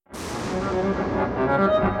Welcome,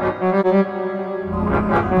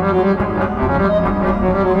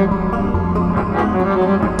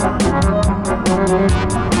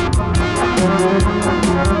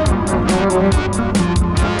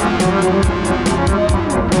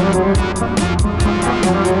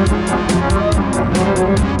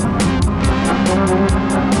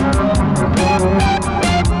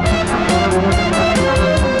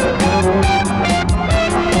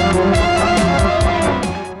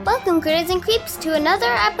 Critters and Creeps, to another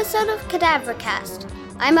episode of Cadavercast.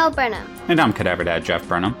 I'm Al Burnham. And I'm Cadaver Dad Jeff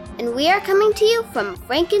Burnham. And we are coming to you from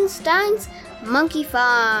Frankenstein's Monkey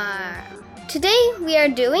Farm. Today we are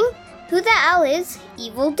doing Who the Owl Is,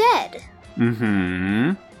 Evil Dead.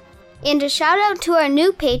 Mm-hmm. And a shout out to our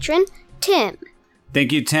new patron, Tim.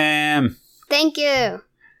 Thank you, Tim. Thank you.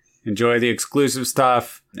 Enjoy the exclusive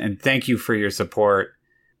stuff, and thank you for your support.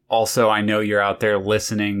 Also, I know you're out there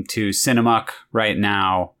listening to Cinemuck right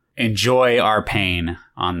now. Enjoy our pain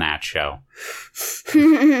on that show.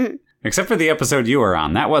 Except for the episode you were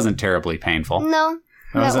on. That wasn't terribly painful. No,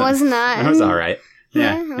 that was not. It was all right.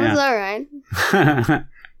 Yeah, it was all right.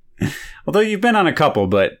 Although you've been on a couple,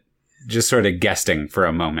 but just sort of guesting for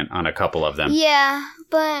a moment on a couple of them. Yeah,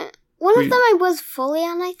 but one of them I was fully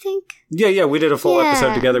on, I think. Yeah, we did a full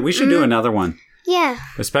episode together. We should do another one. Yeah.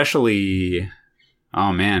 Especially,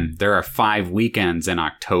 oh man, there are 5 weekends in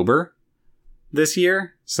October this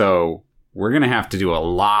year. So we're going to have to do a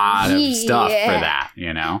lot of stuff for that,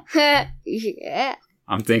 you know? Yeah.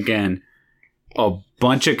 I'm thinking a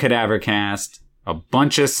bunch of Cadavercast, a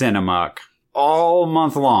bunch of Cinemuck, all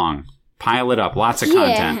month long. Pile it up, lots of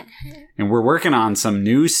content. And we're working on some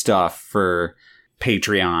new stuff for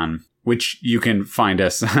Patreon, which you can find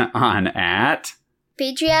us on at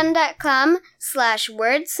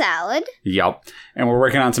patreon.com/wordsalad. Yep. And we're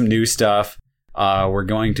working on some new stuff. We're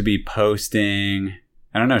going to be posting,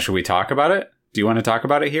 I don't know, should we talk about it? Do you want to talk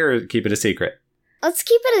about it here or keep it a secret? Let's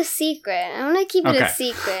keep it a secret. I want to keep it a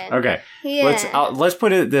secret. Okay. Yeah. Let's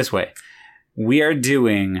put it this way. We are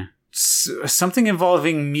doing something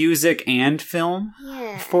involving music and film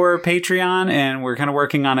for Patreon, and we're kind of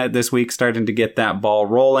working on it this week, starting to get that ball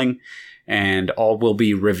rolling, and all will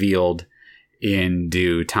be revealed in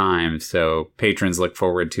due time. So patrons look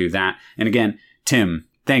forward to that. And again, Tim,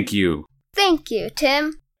 thank you. Thank you,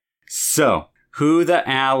 Tim. So, Who the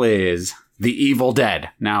Owl Is, The Evil Dead.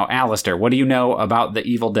 Now, Alistair, what do you know about The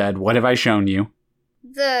Evil Dead? What have I shown you?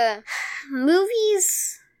 The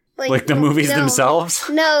movies... Like the movies themselves?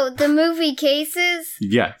 No, the movie cases.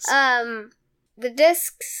 Yes. The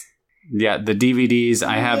discs. Yeah, the DVDs.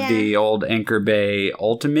 I have the old Anchor Bay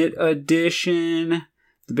Ultimate Edition.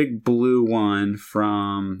 The big blue one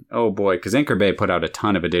from... Oh boy, because Anchor Bay put out a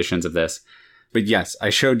ton of editions of this. But yes,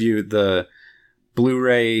 I showed you the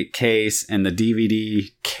Blu-ray case and the DVD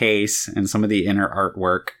case and some of the inner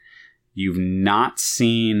artwork. You've not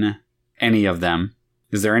seen any of them.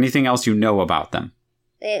 Is there anything else you know about them?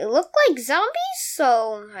 They look like zombies,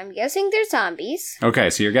 so I'm guessing they're zombies. Okay,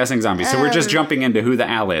 so you're guessing zombies. So we're just jumping into Who the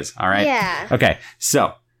Owl Is, all right? Yeah. Okay,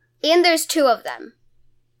 so. And there's 2 of them.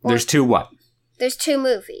 There's 2 what? There's 2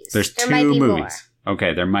 movies. There's 2 movies. More.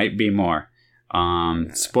 Okay, there might be more.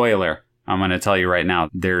 Spoiler, I'm going to tell you right now.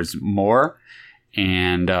 There's more,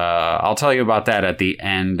 and I'll tell you about that at the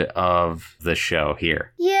end of the show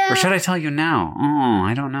here. Yeah. Or should I tell you now? Oh,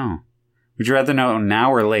 I don't know. Would you rather know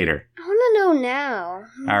now or later? I want to know now.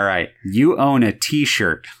 All right. You own a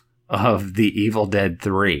t-shirt of The Evil Dead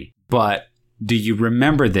 3, but do you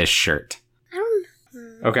remember this shirt? I don't.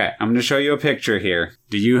 Okay, I'm going to show you a picture here.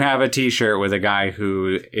 Do you have a t-shirt with a guy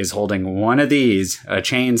who is holding one of these, a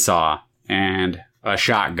chainsaw, and a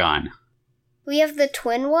shotgun? We have the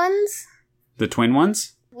twin ones. The twin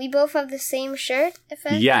ones? We both have the same shirt,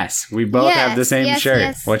 Yes, we both have the same shirt.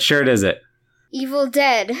 Yes. What shirt is it? Evil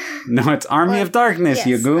Dead. No, it's Army of Darkness, yes,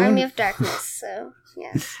 you goon. Army of Darkness, so,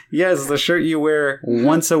 yes. Yes, the shirt you wear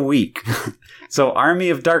once a week. So, Army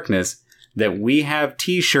of Darkness, that we have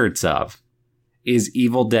t-shirts of, is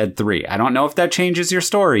Evil Dead 3. I don't know if that changes your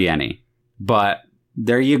story any, but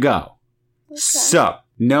there you go. Okay. So,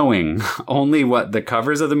 knowing only what the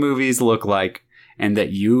covers of the movies look like, and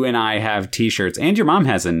that you and I have t-shirts, and your mom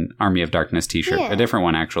has an Army of Darkness t-shirt, a different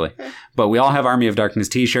one actually, but we all have Army of Darkness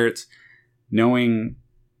t-shirts. Knowing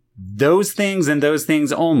those things and those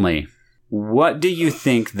things only, what do you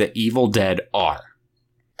think the Evil Dead are?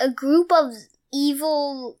 A group of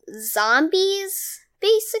evil zombies,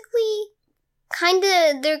 basically.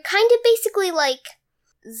 They're kind of basically like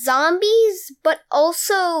zombies, but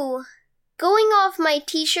also going off my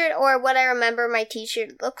t-shirt or what I remember my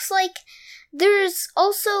t-shirt looks like, there's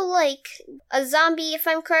also, like, a zombie, if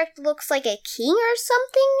I'm correct, looks like a king or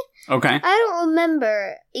something. Okay. I don't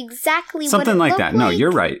remember exactly Something what it like that. looked No, like.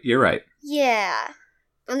 you're right. You're right. Yeah.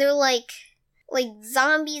 And they're like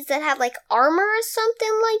zombies that had, like, armor or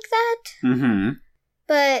something like that. Mm-hmm.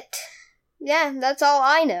 But, yeah, that's all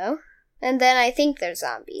I know. And then I think they're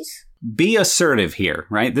zombies. Be assertive here,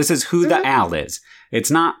 right? This is who the Al is.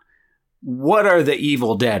 It's not, what are the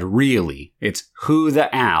Evil Dead really? It's who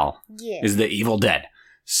the Al is the Evil Dead.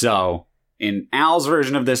 So, in Al's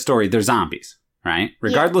version of this story, they're zombies, right?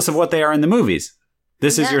 Regardless of what they are in the movies.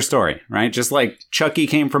 This is your story, right? Just like Chucky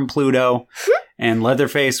came from Pluto and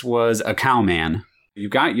Leatherface was a cowman.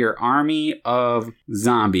 You've got your army of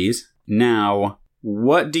zombies. Now,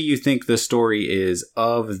 what do you think the story is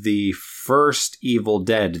of the first Evil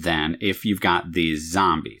Dead then, if you've got these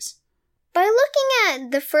zombies? By looking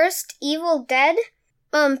at the first Evil Dead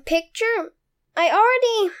picture, I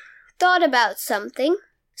already thought about something.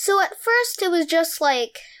 So at first it was just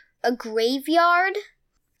like a graveyard.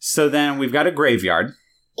 So then we've got a graveyard.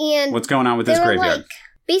 And what's going on with this graveyard? Like,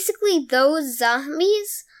 basically those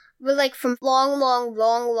zombies were like from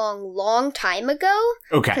long time ago.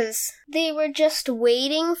 Okay. Because they were just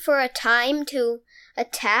waiting for a time to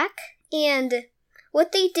attack. And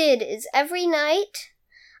what they did is every night...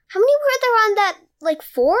 How many were there on that? Like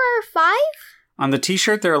 4 or 5? On the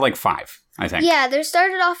t-shirt, there are like 5, I think. Yeah, there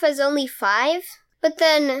started off as only 5. But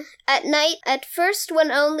then at night, at first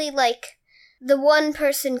when only like the one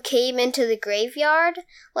person came into the graveyard,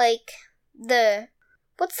 like the...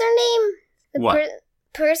 What's their name? The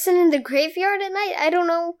person in the graveyard at night? I don't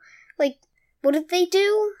know. Like, what did they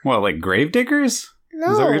do? Well, like grave diggers?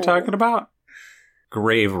 No. Is that what you're talking about?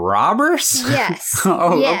 Grave robbers? Yes.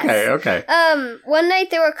 Oh, yes. Okay. One night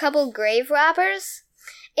there were a couple grave robbers,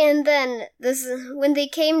 and then when they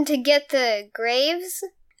came to get the graves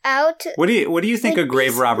out... What do you think a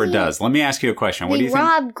grave robber does? Let me ask you a question. What do you think? They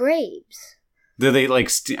rob graves. Do they, like,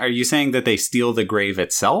 are you saying that they steal the grave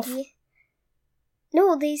itself? Yeah.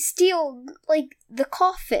 No, they steal, like, the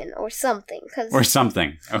coffin or something. Or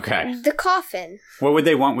something, okay. The coffin. What would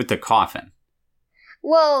they want with the coffin?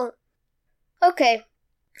 Well... Okay.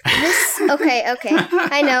 Okay.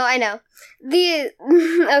 I know.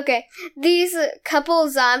 These couple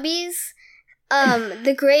zombies,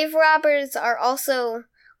 the grave robbers are also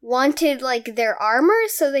wanted, like, their armor,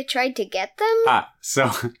 so they tried to get them.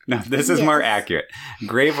 So, no, this is more accurate.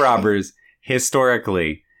 Grave robbers,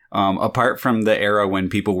 historically, apart from the era when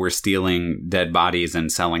people were stealing dead bodies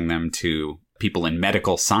and selling them to people in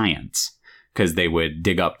medical science, because they would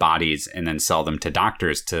dig up bodies and then sell them to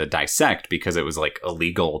doctors to dissect because it was like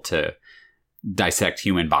illegal to dissect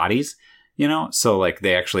human bodies, you know? So like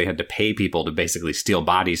they actually had to pay people to basically steal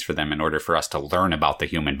bodies for them in order for us to learn about the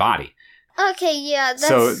human body. Okay, yeah,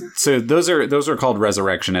 that's... So those are called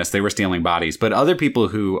resurrectionists. They were stealing bodies, but other people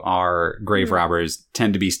who are grave robbers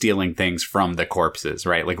tend to be stealing things from the corpses,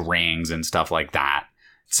 right? Like rings and stuff like that.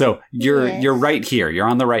 So you're right here. You're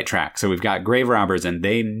on the right track. So we've got grave robbers and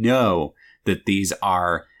they know that these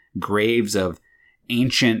are graves of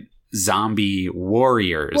ancient zombie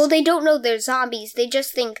warriors. Well, they don't know they're zombies. They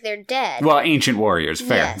just think they're dead. Well, ancient warriors.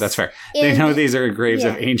 Fair. Yes. That's fair. They know these are graves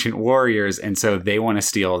of ancient warriors, and so they want to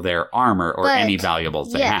steal their armor or any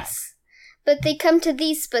valuables they have. But they come to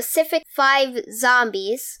these specific 5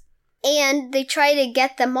 zombies, and they try to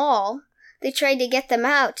get them all. They try to get them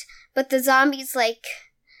out, but the zombies, like...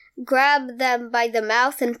 grab them by the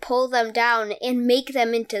mouth and pull them down and make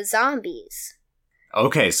them into zombies.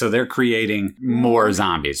 Okay, so they're creating more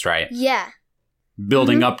zombies, right? Yeah.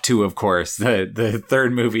 Building up to, of course, the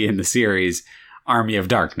third movie in the series, Army of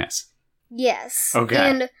Darkness. Yes. Okay.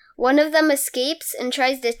 And one of them escapes and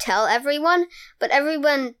tries to tell everyone, but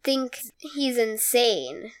everyone thinks he's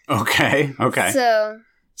insane. Okay.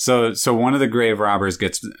 So one of the grave robbers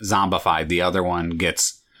gets zombified. The other one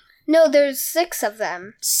gets... No, there's 6 of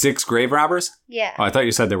them. 6 grave robbers? Yeah. Oh, I thought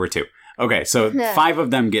you said there were 2. Okay, so 5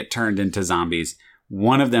 of them get turned into zombies.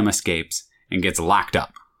 One of them escapes and gets locked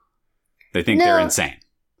up. They think they're insane.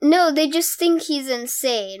 No, they just think he's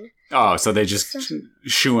insane. Oh, so they just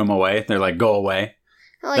shoo him away? They're like, go away?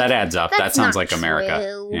 Like, that adds up. That sounds like America.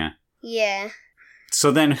 True. Yeah.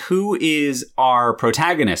 So then who is our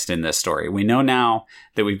protagonist in this story? We know now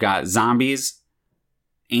that we've got zombies,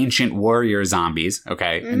 ancient warrior zombies,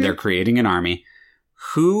 okay, and they're creating an army.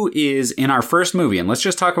 Who is in our first movie? And let's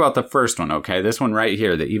just talk about the first one, okay? This one right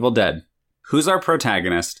here, The Evil Dead. Who's our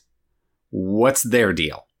protagonist? What's their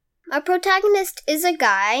deal? Our protagonist is a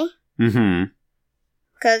guy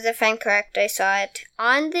Because if I'm correct, I saw it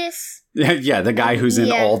on this. Yeah, the guy who's in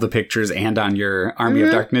Yeah. all the pictures and on your Army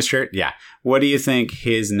of Darkness shirt. Yeah. What do you think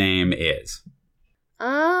his name is?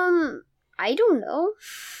 I don't know.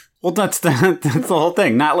 Well, that's the whole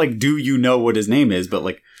thing. Not like, do you know what his name is, but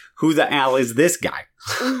like, who the hell is this guy?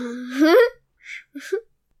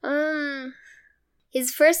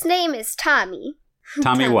 His first name is Tommy.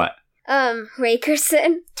 Tommy what?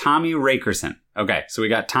 Rakerson. Tommy Rakerson. Okay, so we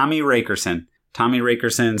got Tommy Rakerson. Tommy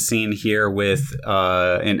Rakerson seen here with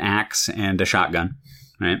an axe and a shotgun,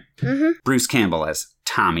 right? Mm-hmm. Bruce Campbell as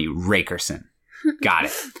Tommy Rakerson. Got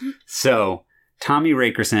it. So, Tommy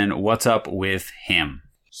Rakerson, what's up with him?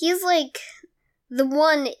 He's like the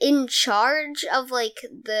one in charge of like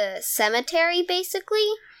the cemetery, basically.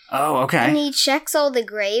 Oh, okay. And he checks all the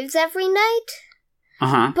graves every night.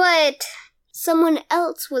 Uh-huh. But someone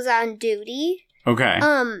else was on duty. Okay.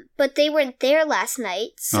 But they weren't there last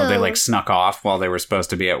night, so... Oh, they like snuck off while they were supposed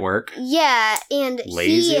to be at work? Yeah, and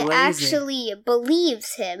Lazy. actually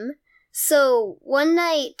believes him. So one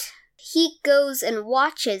night, he goes and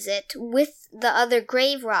watches it with the other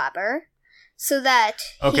grave robber, so that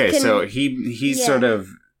Okay, he can... so he sort of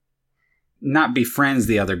not befriends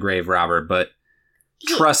the other grave robber, but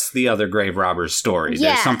trusts the other grave robber's story.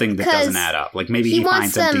 Yeah, There's something that doesn't add up. Like maybe he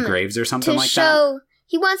finds empty graves or something like that?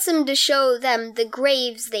 He wants them to show them the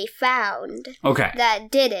graves they found. Okay.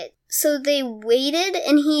 That did it. So they waited,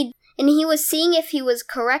 and he was seeing if he was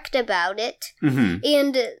correct about it. Mm-hmm.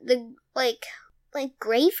 And the like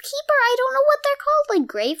gravekeeper, I don't know what they're called, like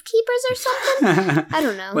gravekeepers or something. I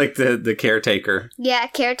don't know. Like the caretaker. Yeah,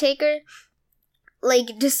 caretaker.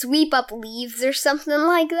 Like to sweep up leaves or something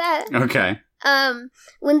like that. Okay.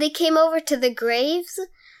 When they came over to the graves,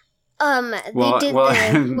 I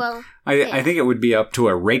think it would be up to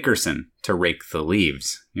a rakerson to rake the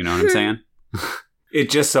leaves. You know what I'm saying? It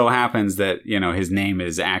just so happens that, his name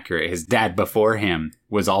is accurate. His dad before him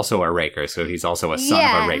was also a raker, so he's also a son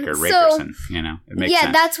of a raker, Rakerson. It makes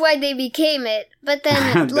sense. That's why they became it. But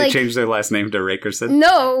then, they changed their last name to Rakerson?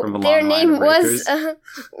 No, their name was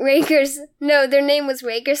Rakers. No, their name was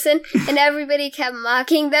Rakerson, and everybody kept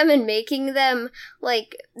mocking them and making them,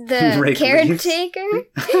 like, the caretaker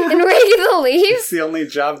and rake the leaves. It's the only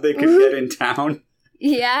job they could get in town.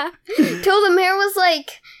 Yeah. Till the mayor was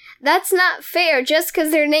like... That's not fair, just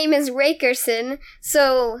because their name is Rakerson,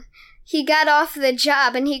 so he got off the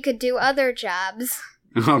job and he could do other jobs.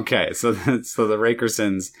 Okay, so the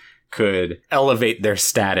Rakersons could elevate their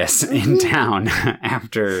status in town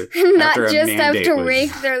after Not after a just have mandate to was...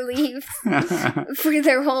 rake their leaves for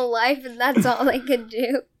their whole life, and that's all they could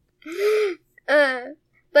do.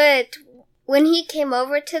 But when he came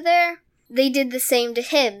over to there, they did the same to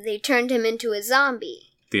him. They turned him into a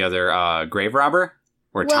zombie. The other grave robber?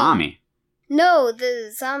 Or Tommy? No,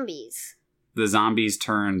 the zombies. The zombies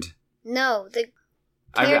turned... No, the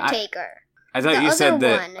caretaker. I thought you said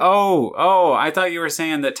that... One. Oh, I thought you were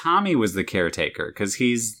saying that Tommy was the caretaker, because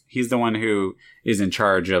he's the one who is in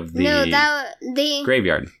charge of the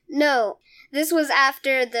graveyard. No, this was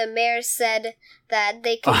after the mayor said that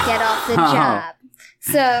they could get off the job.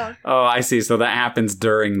 So... Oh, I see. So that happens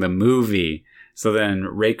during the movie. So then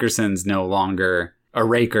Rakerson's no longer a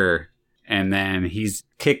raker... And then he's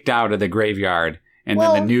kicked out of the graveyard, and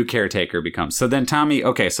then the new caretaker becomes. So then Tommy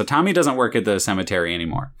doesn't work at the cemetery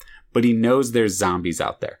anymore, but he knows there's zombies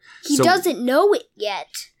out there. He doesn't know it yet.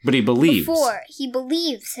 But he believes. He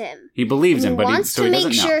believes him. He believes him, but he wants doesn't know. to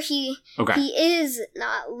make sure he is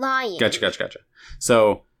not lying. Gotcha.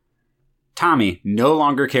 So Tommy, no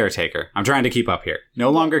longer caretaker. I'm trying to keep up here.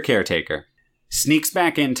 No longer caretaker. Sneaks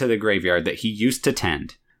back into the graveyard that he used to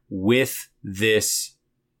tend with this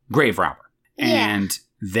grave robber. And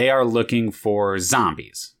they are looking for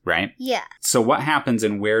zombies, right? Yeah. So what happens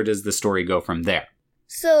and where does the story go from there?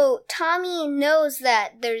 So Tommy knows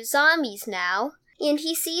that there's zombies now, and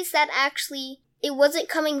he sees that actually it wasn't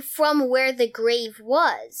coming from where the grave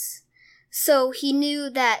was. So he knew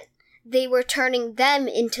that they were turning them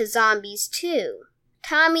into zombies too.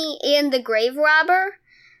 Tommy and the grave robber,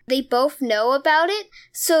 they both know about it,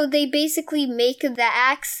 so they basically make the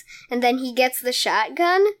axe, and then he gets the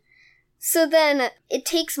shotgun. So then it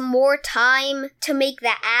takes more time to make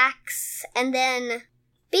the axe, and then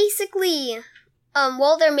basically,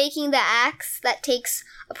 while they're making the axe, that takes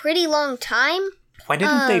a pretty long time. Why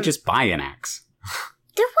didn't they just buy an axe?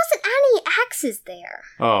 There wasn't any axes there.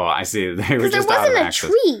 Oh, I see. They were just out of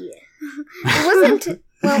axes. There wasn't a tree. There wasn't...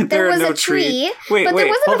 Well, there was a tree, but there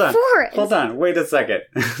wasn't a forest. Hold on, wait a second.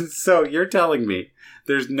 So you're telling me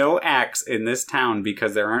there's no axe in this town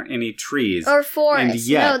because there aren't any trees. Or forests. And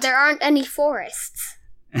yet, no, there aren't any forests.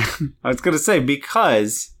 I was going to say,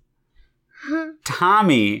 because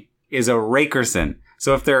Tommy is a rakerson.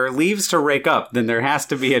 So if there are leaves to rake up, then there has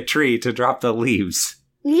to be a tree to drop the leaves.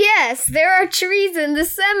 Yes, there are trees in the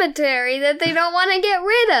cemetery that they don't want to get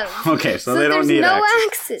rid of. Okay, so they don't need no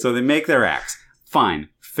axes. So they make their axe. Fine.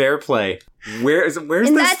 Fair play. Where's and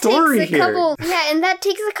the story here? And that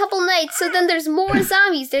takes a couple nights, so then there's more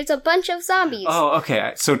zombies. There's a bunch of zombies. Oh,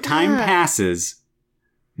 okay. So time passes,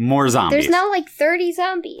 more zombies. There's now like 30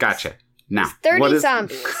 zombies. Gother. Now, 30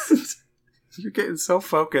 zombies. You're getting so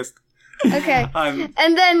focused. Okay.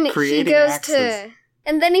 And then he goes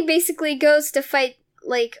and then he basically goes to fight,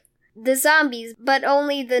 like, the zombies, but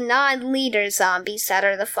only the non-leader zombies that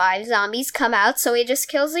are the 5 zombies come out, so he just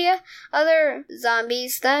kills the other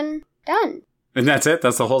zombies, then done. And that's it?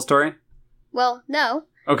 That's the whole story? Well, no.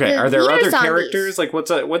 Okay, are there other characters? Like, what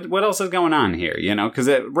else is going on here, you know? Because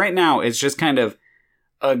right now, it's just kind of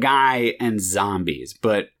a guy and zombies,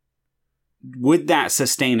 but would that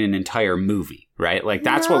sustain an entire movie, right? Like,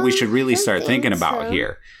 that's what we should really start thinking about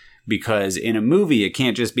here. Because in a movie, it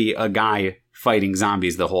can't just be a guy fighting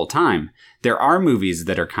zombies the whole time. There are movies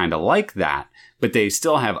that are kind of like that, but they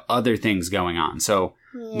still have other things going on. So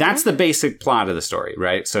that's the basic plot of the story,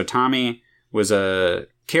 right? So Tommy was a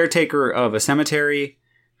caretaker of a cemetery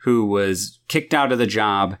who was kicked out of the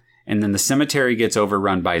job, and then the cemetery gets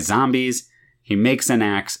overrun by zombies. He makes an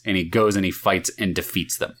axe, and he goes and he fights and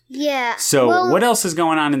defeats them. Yeah. So what else is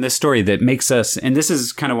going on in this story that makes us, and this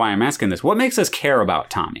is kind of why I'm asking this, what makes us care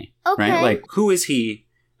about Tommy? Okay. Right? Like, who is he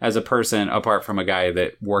as a person apart from a guy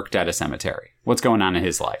that worked at a cemetery? What's going on in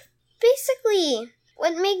his life? Basically,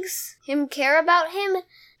 what makes him care about him,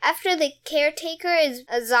 after the caretaker is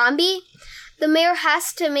a zombie, the mayor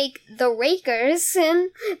has to make the rakers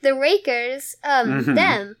them.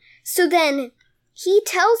 So then he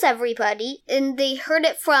tells everybody, and they heard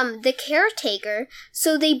it from the caretaker,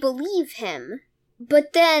 so they believe him.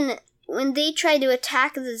 But then, when they try to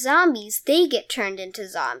attack the zombies, they get turned into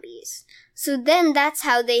zombies. So then that's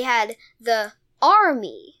how they had the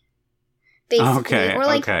army. Basically, or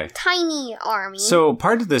like tiny army. So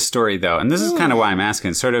part of this story, though, and this is kind of why I'm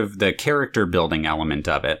asking, sort of the character building element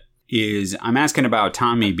of it, is I'm asking about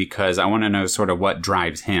Tommy because I want to know sort of what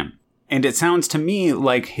drives him. And it sounds to me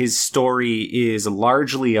like his story is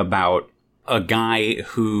largely about a guy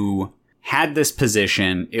who had this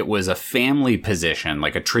position. It was a family position,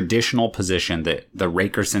 like a traditional position that the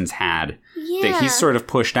Rakersons had, that he's sort of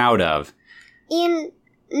pushed out of. And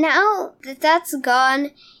now that that's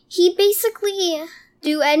gone, he basically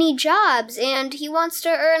do any jobs, and he wants to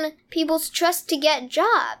earn people's trust to get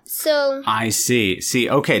jobs, so... I see.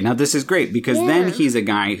 Okay, now this is great, because then he's a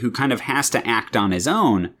guy who kind of has to act on his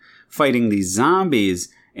own, fighting these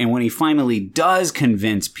zombies, and when he finally does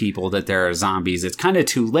convince people that there are zombies, it's kind of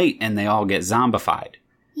too late, and they all get zombified.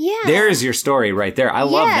 Yeah. There's your story right there. I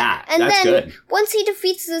love that. And that's then, good. Once he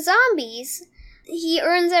defeats the zombies, he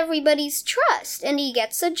earns everybody's trust, and he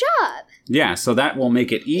gets a job. Yeah, so that will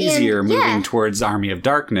make it easier moving towards Army of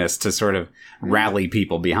Darkness to sort of rally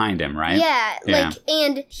people behind him, right? Yeah.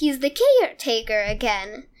 And he's the caretaker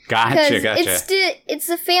again. Gotcha. It's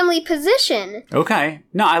a family position. Okay.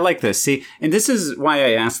 No, I like this. See, and this is why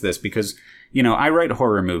I asked this, because, you know, I write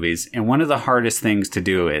horror movies, and one of the hardest things to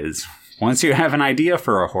do is, once you have an idea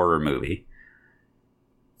for a horror movie,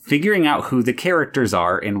 figuring out who the characters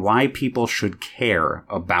are and why people should care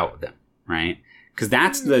about them, right? Because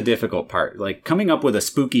that's the difficult part. Like, coming up with a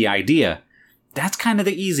spooky idea, that's kind of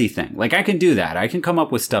the easy thing. Like, I can do that. I can come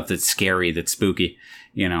up with stuff that's scary, that's spooky,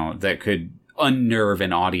 you know, that could unnerve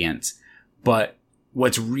an audience. But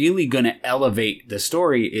what's really going to elevate the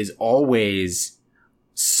story is always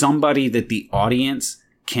somebody that the audience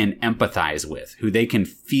can empathize with, who they can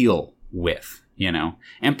feel with, you know?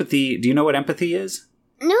 Empathy, do you know what empathy is?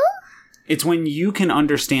 No. It's when you can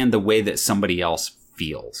understand the way that somebody else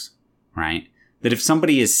feels, right? That if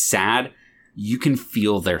somebody is sad, you can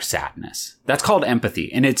feel their sadness. That's called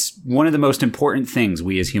empathy. And it's one of the most important things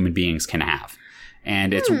we as human beings can have.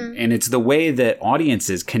 And it's the way that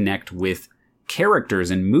audiences connect with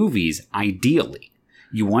characters in movies, ideally.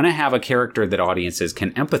 You want to have a character that audiences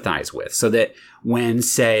can empathize with, so that when,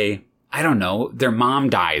 say, I don't know, their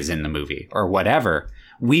mom dies in the movie or whatever,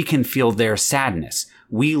 we can feel their sadness.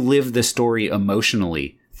 We live the story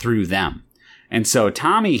emotionally through them. And so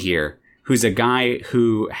Tommy here, who's a guy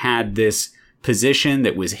who had this position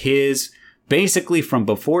that was his basically from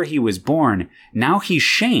before he was born, now he's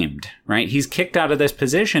shamed, right? He's kicked out of this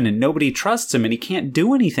position and nobody trusts him and he can't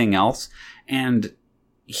do anything else. And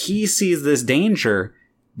he sees this danger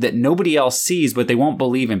that nobody else sees, but they won't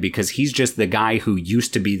believe him because he's just the guy who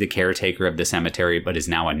used to be the caretaker of the cemetery, but is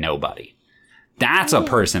now a nobody. That's a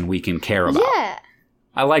person we can care about. Yeah.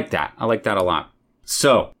 I like that. I like that a lot.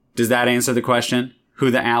 So, does that answer the question?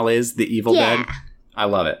 Who the Al is, the Evil Dead? I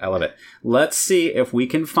love it. I love it. Let's see if we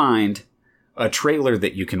can find a trailer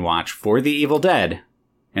that you can watch for the Evil Dead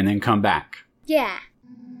and then come back. Yeah.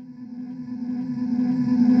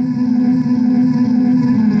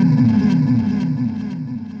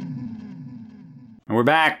 And we're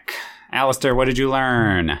back. Alistair, what did you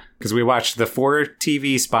learn? Because we watched the 4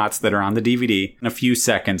 TV spots that are on the DVD and a few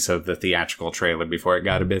seconds of the theatrical trailer before it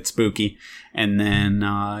got a bit spooky. And then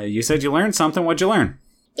you said you learned something. What'd you learn?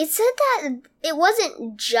 It said that it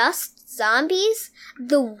wasn't just zombies.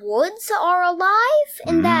 The woods are alive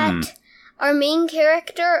and that our main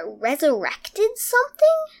character resurrected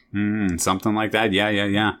something? Something like that.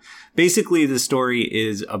 Yeah. Basically, the story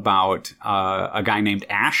is about a guy named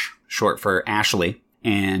Ash, short for Ashley.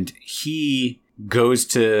 And he goes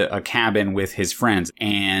to a cabin with his friends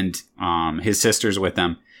and his sister's with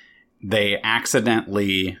them. They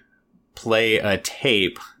accidentally play a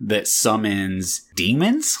tape that summons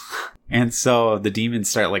demons. And so the demons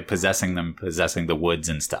start like possessing them, possessing the woods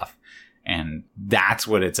and stuff. And that's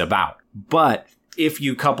what it's about. But if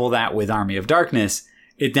you couple that with Army of Darkness,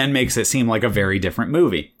 it then makes it seem like a very different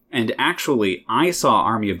movie. And actually, I saw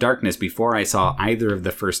Army of Darkness before I saw either of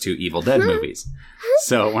the first 2 Evil Dead movies.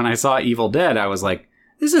 So when I saw Evil Dead, I was like,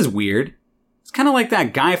 this is weird. It's kind of like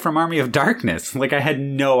that guy from Army of Darkness. Like, I had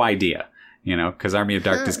no idea, because Army of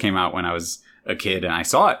Darkness came out when I was a kid, and I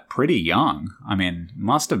saw it pretty young. I mean,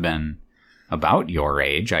 must have been about your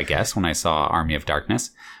age, I guess, when I saw Army of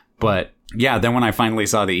Darkness. But yeah, then when I finally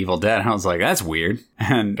saw The Evil Dead, I was like, that's weird.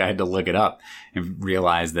 And I had to look it up and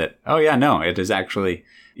realize that, oh yeah, no, it is actually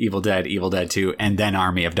Evil Dead 2, and then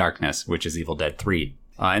Army of Darkness, which is Evil Dead 3.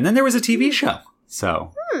 And then there was a TV show.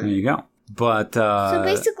 So, there you go. But, so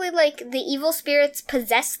basically, like, the evil spirits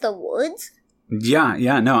possess the woods?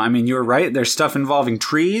 Yeah, no, I mean, you were right. There's stuff involving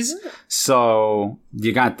trees, so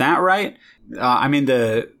you got that right. I mean,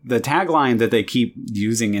 the tagline that they keep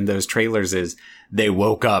using in those trailers is, they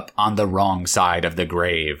woke up on the wrong side of the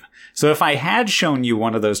grave. So if I had shown you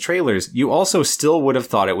one of those trailers, you also still would have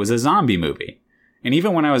thought it was a zombie movie. And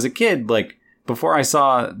even when I was a kid, like, before I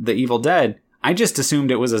saw The Evil Dead, I just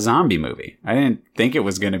assumed it was a zombie movie. I didn't think it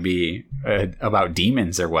was going to be about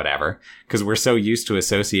demons or whatever, because we're so used to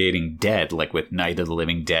associating dead, like with Night of the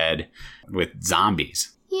Living Dead, with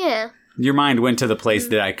zombies. Yeah. Your mind went to the place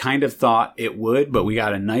that I kind of thought it would, but we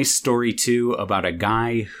got a nice story, too, about a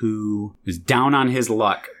guy who is down on his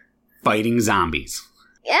luck fighting zombies.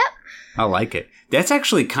 Yep. I like it. That's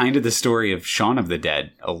actually kind of the story of Shaun of the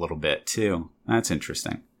Dead a little bit, too. That's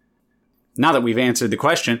interesting. Now that we've answered the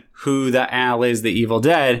question, who the Al is the Evil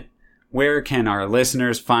Dead, where can our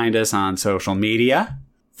listeners find us on social media?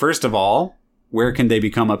 First of all, where can they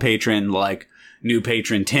become a patron like new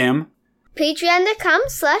patron Tim?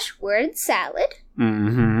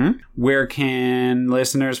 Patreon.com/wordsalad. Where can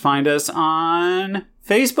listeners find us on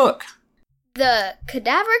Facebook? The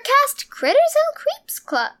Cadavercast Critters and Creeps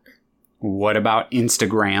Club. What about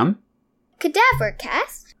Instagram?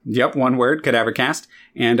 Cadavercast. Yep, one word, Cadavercast.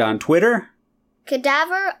 And on Twitter?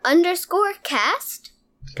 Cadaver_cast.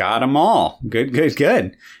 Got them all.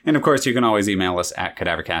 Good. And of course, you can always email us at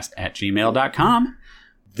cadavercast@gmail.com.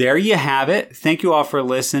 There you have it. Thank you all for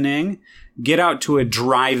listening. Get out to a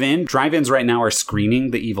drive-in. Drive-ins right now are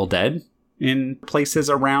screening The Evil Dead in places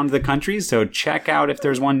around the country. So check out if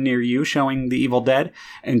there's one near you showing The Evil Dead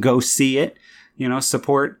and go see it.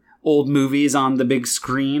 Support old movies on the big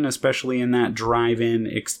screen, especially in that drive-in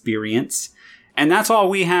experience. And that's all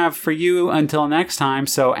we have for you until next time.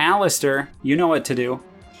 So, Alistair, you know what to do.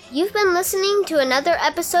 You've been listening to another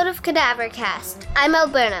episode of Cadavercast. I'm El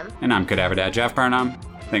Burnham. And I'm Cadaver Dad Jeff Burnham.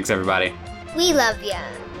 Thanks, everybody. We love ya,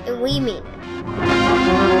 and we mean it.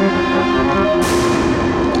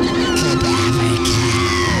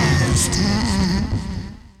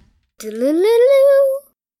 Cadavercast.